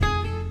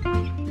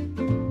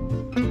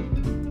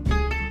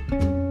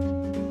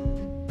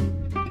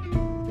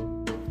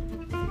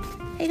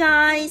Hey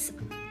guys,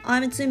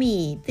 I'm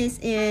Tsumi. This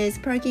is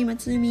Parky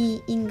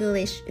Matsumi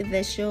English,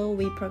 the show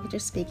we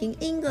practice speaking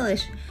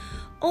English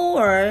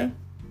or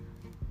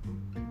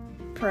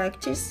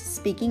practice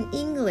speaking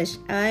English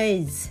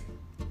as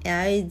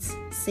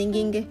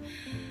singing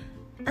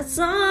a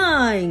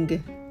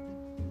song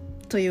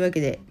というわ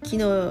けで昨日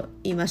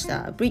言いまし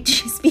たブリッジ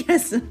スピアー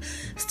ズ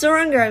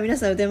Stronger 皆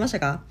さん歌いました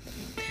か？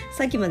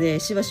さっきま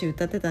でしばし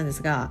歌ってたんで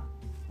すが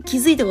気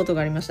づいたこと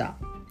がありました。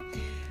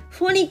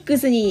フォニック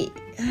ス厳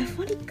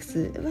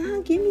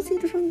密に言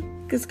うとフォニ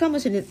ックスかも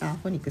しれない。フ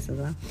ォニックス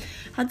だな。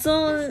発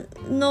音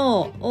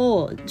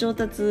を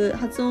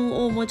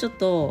もうちょっ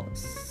と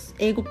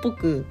英語っぽ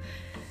く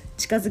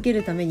近づけ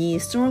るために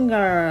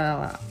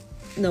Stronger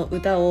の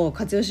歌を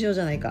活用しよう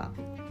じゃないか。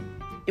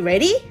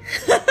Ready?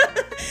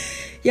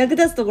 役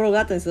立つところが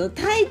あったんですよ。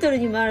タイトル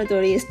にもある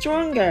通り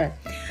Stronger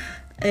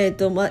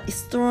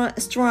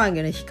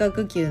strong の比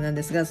較級なん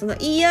ですが、その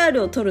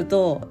ER を取る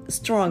と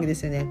strong で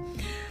すよね。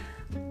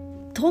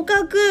と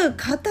かく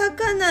カタ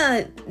カ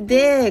ナ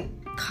で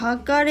書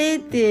かれ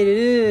て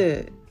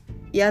る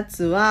や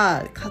つ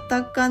はカ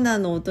タカナ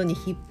の音に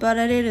引っ張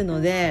られる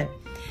ので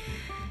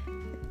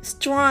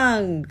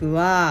strong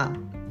は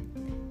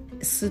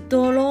ス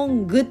トロ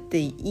ングっ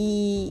て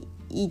言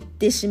っ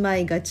てしま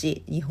いが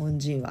ち。日本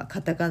人は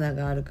カタカナ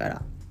があるか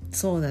ら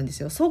そうなんで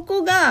すよ。そ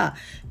こが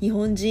日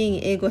本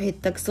人英語へっ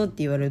たくそっ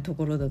て言われると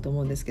ころだと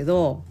思うんですけ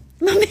ど、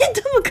面と向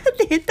かっ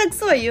てへったく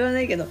そは言わな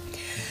いけど、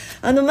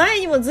ず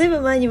いぶ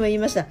ん前にも言い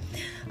ました。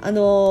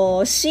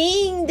子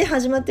音で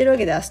始まってるわ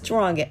けだ。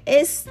strong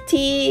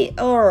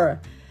STR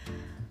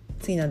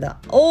次なんだ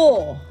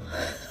O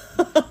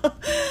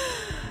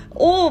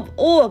は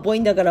母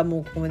音だから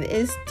もうここまで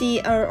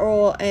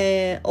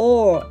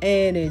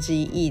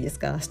STRONGE です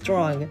か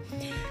strong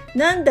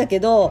なんだけ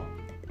ど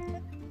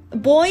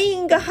母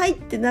音が入っ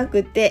てな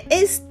くて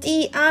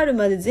STR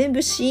まで全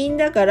部子音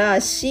だから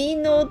子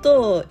音の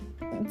音を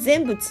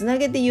全部つな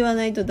げて言わ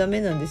ないとダメ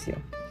なんですよ。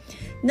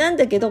なん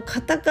だけど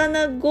カタカ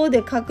ナ語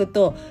で書く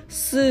と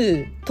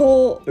ス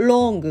ト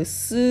ロング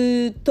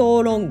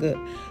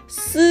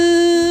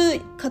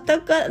カ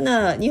タカ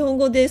ナ日本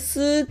語で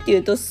スって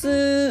言うとス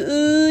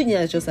ーに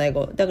なるでしょ最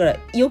後。だから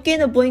余計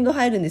な母音が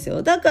入るんです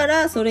よ。だか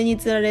らそれに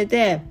つられ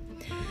て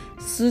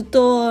ス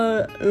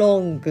トロ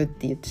ングっ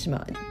て言ってしま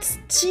う。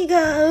違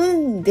う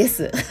んで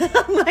す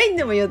前に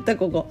でも言った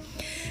ここ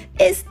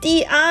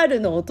STR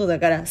の音だ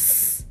から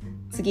次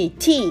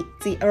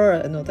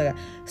R の音が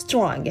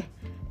strong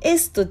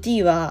S と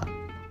T は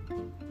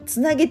つ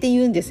なげて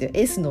言うんですよ。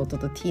 S の音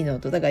と T の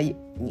音だから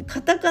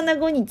カタカナ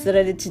語につ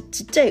られて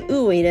ちっちゃい U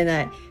を入れ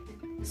ない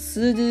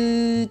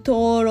ス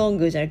トロン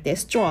グじゃなくて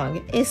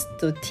strong S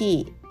と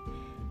T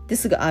で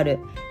すぐある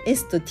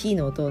S と T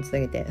の音をつな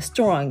げて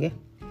strong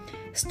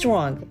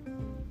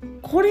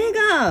これ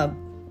が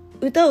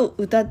歌を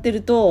歌って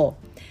ると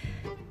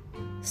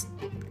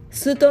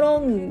ストロ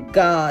ン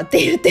ガーっ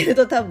て言ってる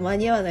と多分間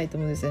に合わないと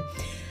思うんですよ。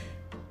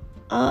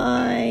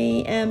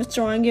I am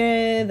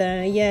stronger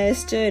than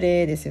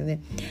yesterday ですよ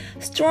ね。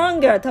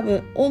stronger 多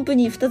分音符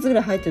に2つぐ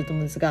らい入ってると思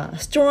うんですが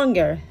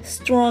stronger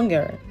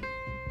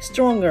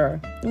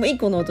もう1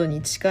個の音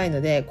に近い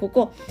のでこ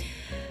こ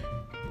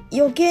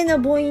余計な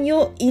母音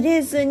を入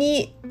れず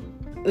に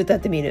歌っ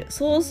てみる。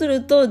そうす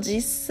ると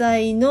実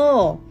際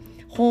の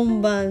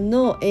本番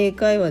の英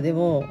会話で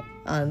も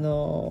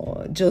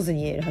上手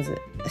に言えるはず。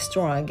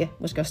strong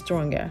もしくは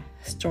stronger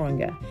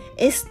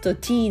S と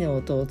T の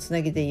音をつな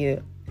げて言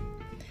う。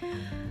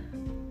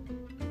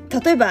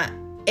例えば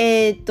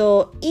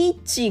い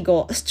ち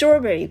ごスト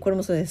ロベリーこれ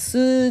もそうで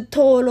す。ス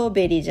トロ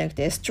ベリーじゃなく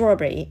てストロ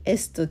ベリー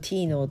S と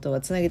T の音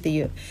はつなげて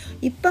言う。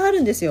いっぱいあ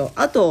るんですよ。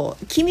あと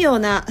奇妙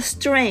な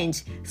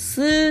strange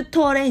ス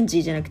トレン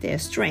ジじゃなくて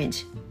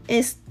strange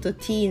S と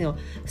T の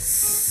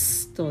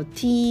S と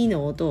T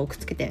の音をくっ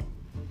つけて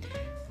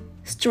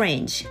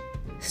strange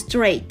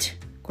straight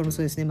これも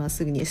そうですね。まっ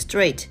すぐに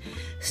straight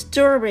ス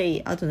トロベ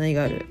リーあと何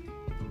がある？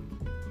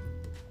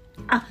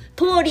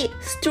通り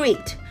street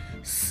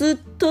ス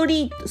ト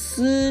リ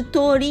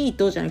ー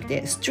トじゃなく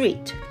てスト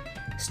リ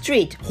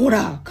ートほ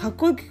らかっ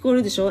こよく聞こえ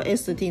るでしょ。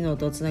 S と T の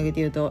音をつなげ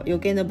て言うと余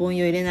計な母音を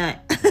入れな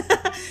い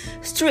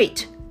ストリー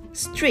ト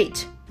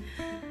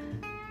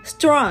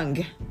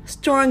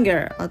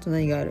stronger あと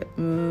何がある？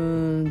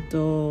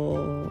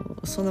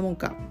そんなもん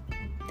か。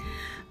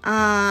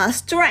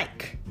ストライ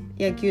ク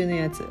野球の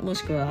やつも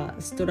しくは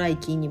ストライ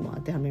キーにも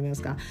当てはめま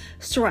すか。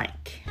ストライ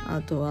ク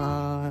あと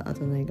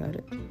何があ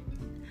る？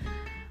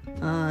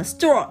ス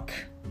トローク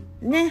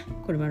ね、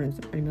これもあ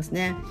ります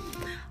ね。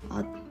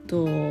あ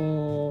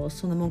と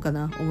そんなもんか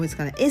な。思いつ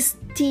かない。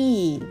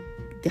 ST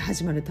で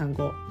始まる単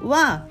語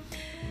は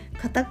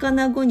カタカ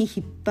ナ語に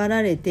引っ張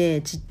られ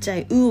てちっちゃ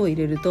い U を入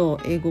れると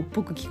英語っ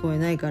ぽく聞こえ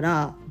ないか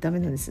らダメ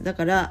なんです。だ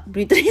から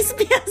ブリトニー・ス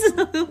ピアーズ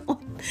の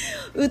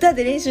歌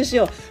で練習し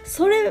よう。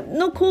それ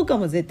の効果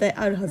も絶対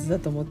あるはずだ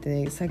と思って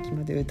ねさっき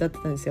まで歌って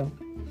たんですよ。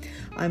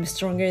I'm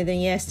stronger than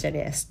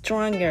yesterday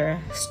stronger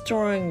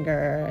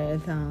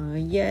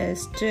than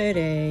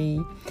yesterday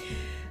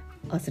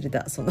忘れ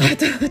た。その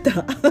後の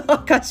歌。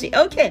歌詞。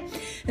OK.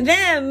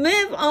 Then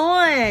move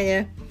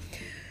on.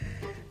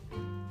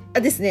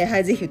 ですね。は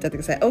い、ぜひ歌って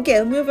ください。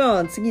OK, move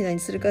on. 次何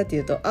するかってい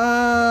うと、い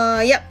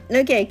や、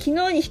OK. 昨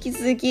日に引き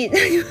続き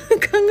何も考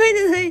え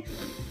てない。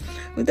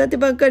歌って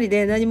ばっかり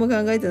で何も考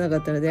えてなか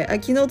ったので、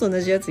昨日と同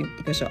じやついき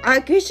ましょう。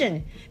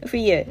Question for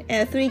you.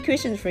 Three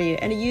questions for you.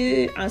 And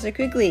you answer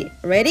quickly.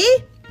 Ready?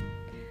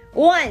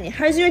 1.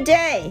 How's your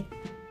day?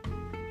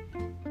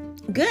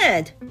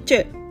 Good.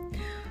 2.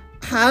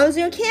 How's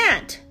your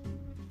cat?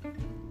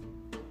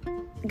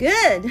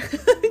 Good.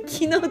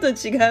 昨日と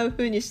違う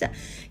風にした。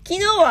昨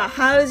日は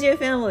How's your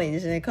family? で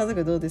すね。家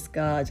族どうです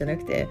かじゃな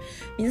くて、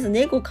皆さん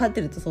猫飼っ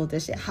てると想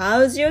定して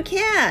How's your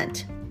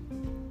cat?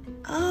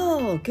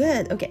 Oh,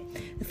 good. Okay.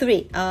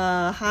 3.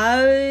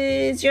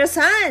 How's your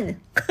son?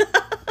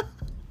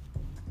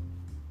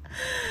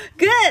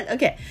 Good.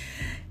 Okay.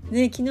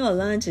 ね、昨日は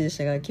ランチでし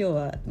たが、今日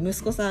は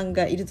息子さん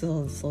がいる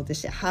と想定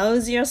して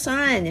How's your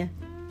son?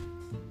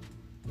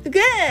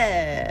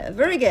 Good.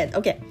 Very good.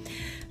 Okay.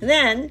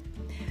 Then,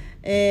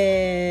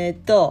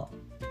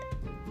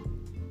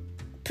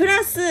 プ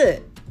ラ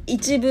ス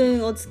一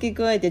文を付け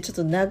加えてちょっ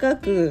と長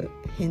く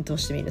返答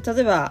してみる。例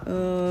えば、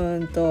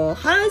How's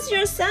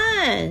your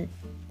son?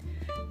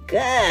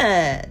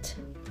 Good.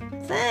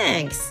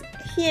 Thanks.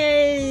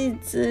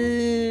 He's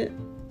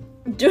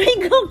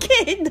doing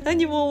okay.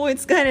 何も思い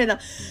つかないな。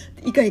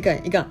いかん。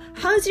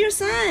How's your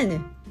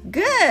son?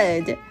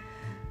 Good.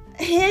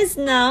 He's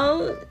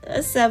now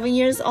 7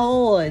 years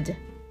old.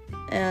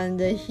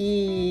 And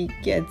he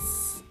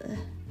gets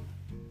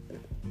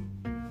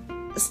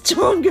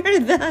stronger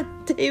that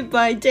day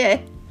by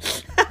day.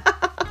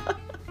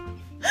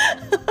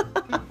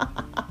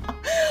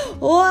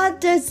 What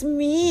does it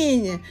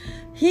mean?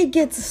 He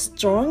gets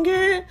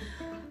stronger?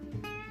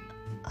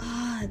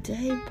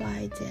 Day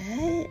by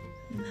day?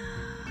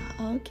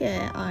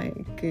 Okay, I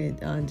could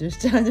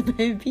understand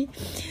maybe.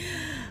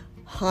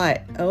 は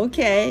い、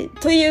OK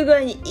という具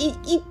合に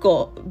1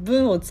個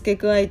文を付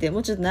け加えても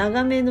うちょっと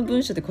長めの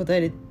文章で答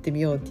えて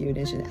みようっていう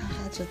練習で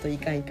ちょっとい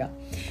かん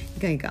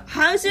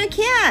How's your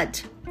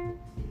cat?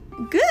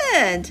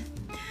 Good.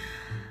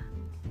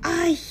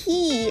 My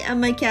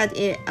cat,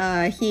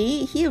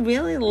 he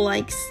really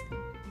likes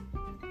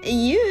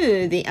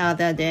you the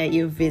other day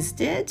you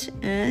visited,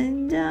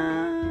 and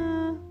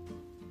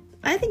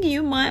I think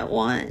you might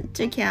want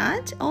a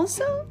cat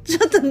also. ち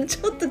ょっ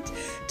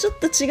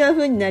と違う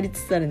風になり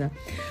つつあるな。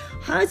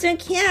How's your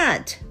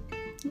cat?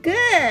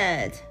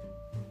 Good.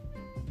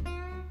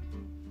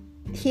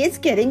 He's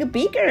getting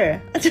bigger.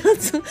 ちょっ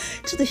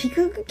と比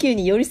較級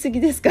に寄りす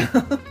ぎですかちょ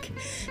っと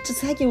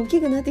最近大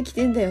きくなってき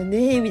てんだよ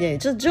ねみたいな。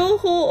ちょっと情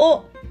報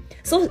を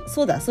そう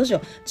しよ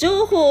う。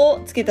情報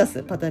を付け足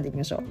すパターンでいき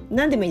ましょう。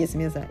何でもいいです、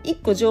皆さん。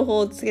1個情報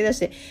を付け出し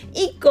て、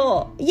1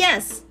個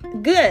Yes,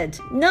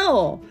 Good,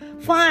 No,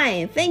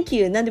 Fine, Thank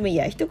you 何でもいい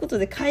や。一言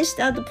で返し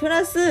た後、プ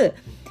ラス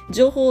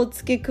情報を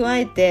付け加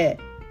えて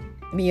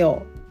み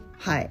よう。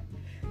はい。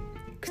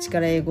口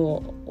から英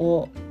語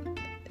を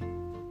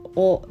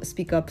ス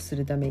ピークアップす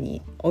るため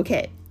に。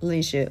OK、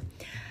練習。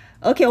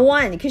OK,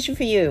 one, question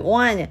for you.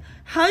 One,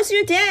 how's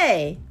your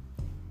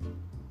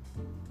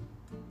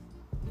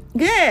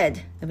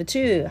day?Good. Number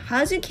 2,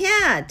 how's your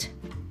cat?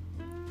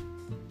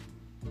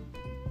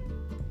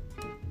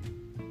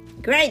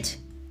 Great.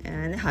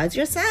 And how's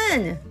your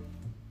son?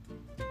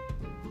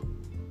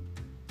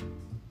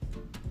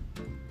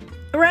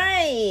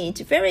 Right.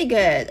 Very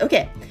good.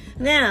 Okay.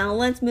 Now,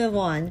 let's move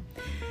on.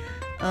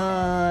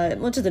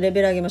 もうちょっとレ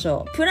ベル上げまし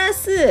ょう。プラ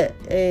ス、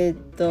1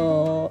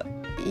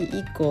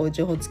個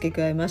情報付け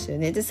加えましたよ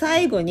ね。で、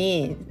最後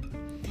に、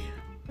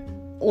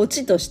オ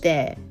チとし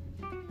て、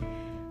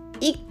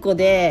1個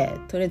で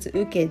とりあえず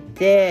受け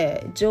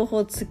て情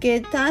報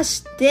付け足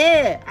し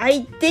て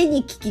相手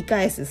に聞き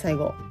返す。最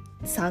後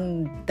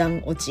三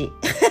段落ち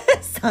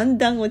三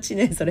段落ち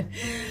ね。それ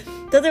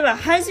例えば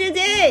How's your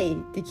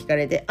day? って聞か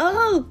れて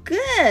Oh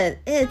good,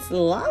 it's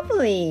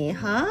lovely,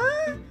 huh?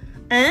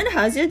 And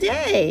how's your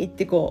day? っ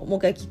てこうもう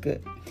一回聞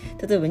く。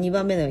例えば2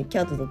番目のキ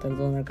ャットだったら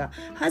どうなるか。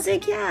 How's your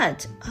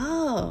cat?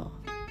 Oh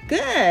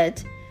good,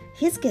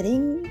 he's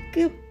getting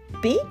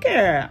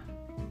bigger.And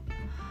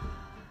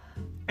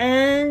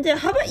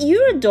how about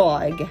your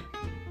dog?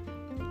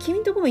 君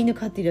んとこも犬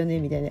飼ってるよね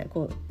みたいな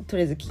こうと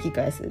りあえず聞き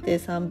返す。で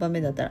3番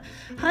目だったら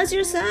How's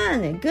your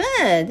son?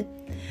 Good.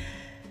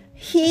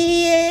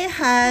 He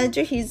had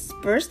his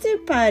birthday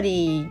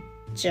party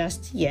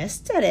just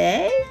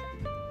yesterday.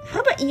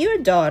 How about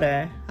your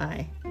daughter? は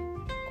い。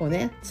こう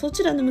ね、そ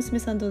ちらの娘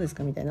さんどうです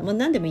かみたいな。まあ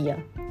何でもいいや。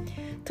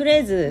とりあ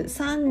えず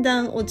3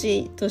段落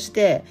ちとし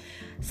て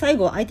最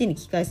後相手に聞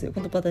き返す。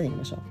このパターンでいき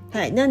ましょう。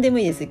はい。何でも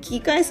いいです。聞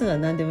き返すのは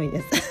何でもいい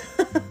です。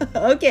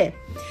Okay.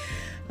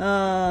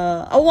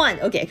 One.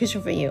 Okay,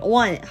 question for you.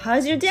 One.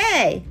 How's your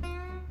day?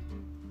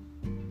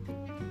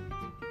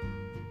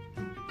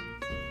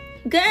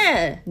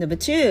 Good. Number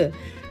 2.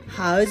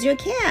 How's your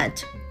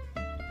cat?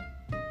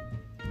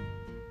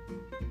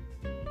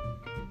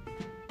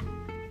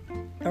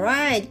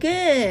 Alright,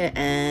 good.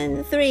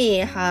 And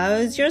 3.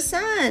 How's your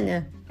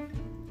son?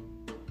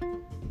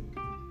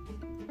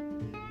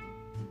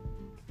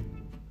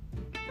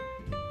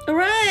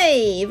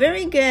 Alright,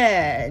 very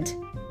good.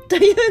 と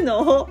いう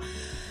のを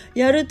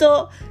やる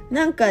と、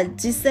なんか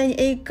実際に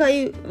英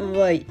会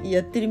話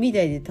やってるみ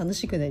たいで楽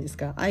しくないです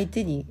か？相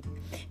手に、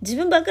自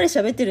分ばっかり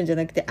喋ってるんじゃ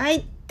なくて、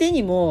相手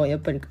にもやっ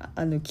ぱり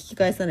聞き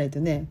返さないと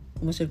ね、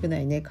面白くな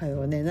いね、会話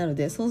はね。なの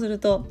で、そうする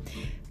と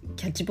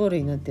キャッチボール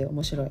になって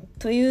面白い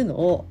というの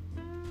を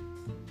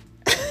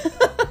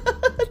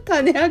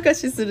種明か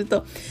しする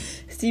と、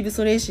スティーブ・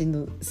ソレイシン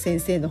の先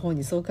生の本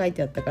にそう書い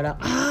てあったから、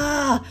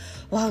あ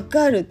ーわ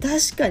かる、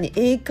確かに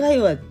英会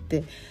話っ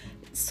て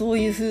そう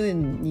いう風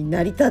に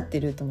成り立って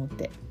ると思っ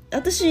て、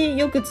私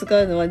よく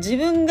使うのは、自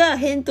分が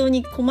返答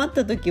に困っ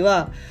た時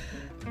は、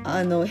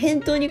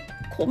返答に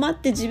困っ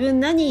て自分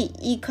何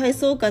言い返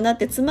そうかなっ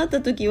て詰まっ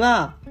た時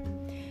は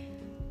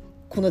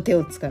この手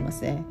を使いま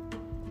すね。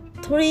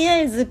とりあ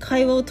えず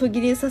会話を途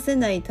切れさせ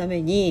ないた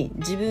めに、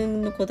自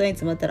分の答えに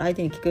詰まったら相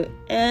手に聞く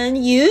And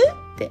you? っ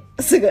て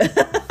すぐ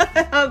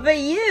How about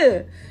you?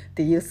 っ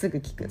てすぐ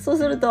聞く。そう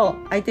すると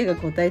相手が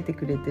答えて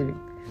くれてる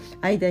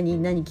間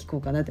に何聞こ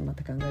うかなってま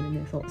た考える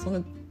ね。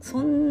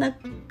そんな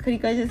繰り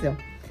返しですよ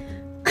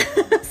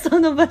そ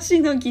の場し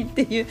のぎっ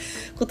ていう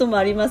ことも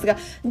ありますが、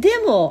で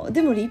も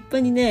立派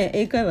にね、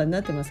英会話に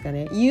なってますか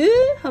ね。 You?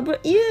 How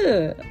about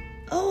you?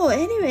 Oh,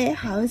 anyway,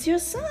 how's your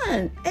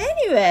son?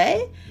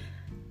 Anyway,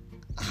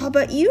 how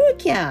about your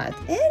cat?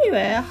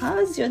 Anyway,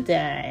 how's your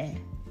day?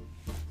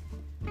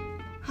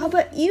 How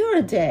about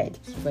your day? って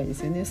聞けばいいで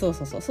すよね。そ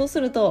う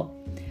すると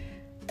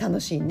楽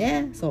しい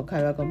ね。そう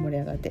会話が盛り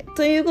上がって。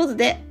ということ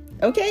で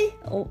OK?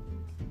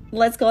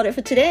 Let's call it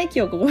for today. 今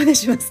日ここまで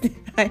しますね。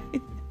はい。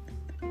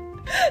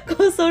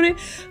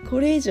こ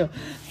れ以上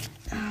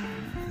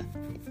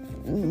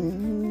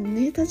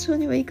ネタ帳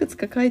にはいくつ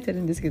か書いてある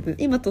んですけど、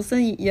今とっさ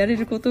にやれ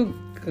ることが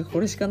こ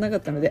れしかなかっ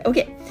たので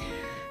OK、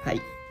 はい、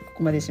こ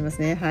こまでしま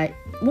すね。はい、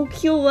目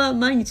標は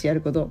毎日や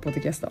ること、ポッ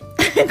ドキャストこ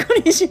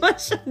れにしま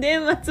しょう。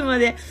年末ま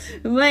で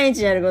毎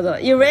日やること。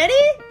 You ready?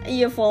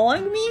 You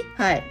following me?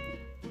 はい、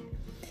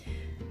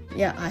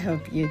 Yeah, I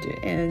hope you do.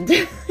 And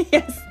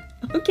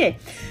yes.Okay,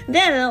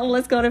 then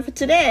let's go for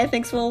today.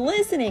 Thanks for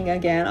listening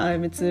again.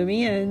 I'm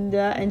Mitsumi, and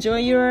enjoy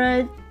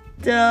your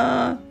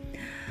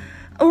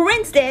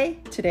Wednesday.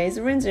 Today's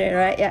Wednesday,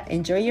 right? Yeah,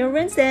 enjoy your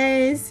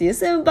Wednesday. See you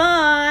soon.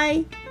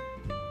 Bye.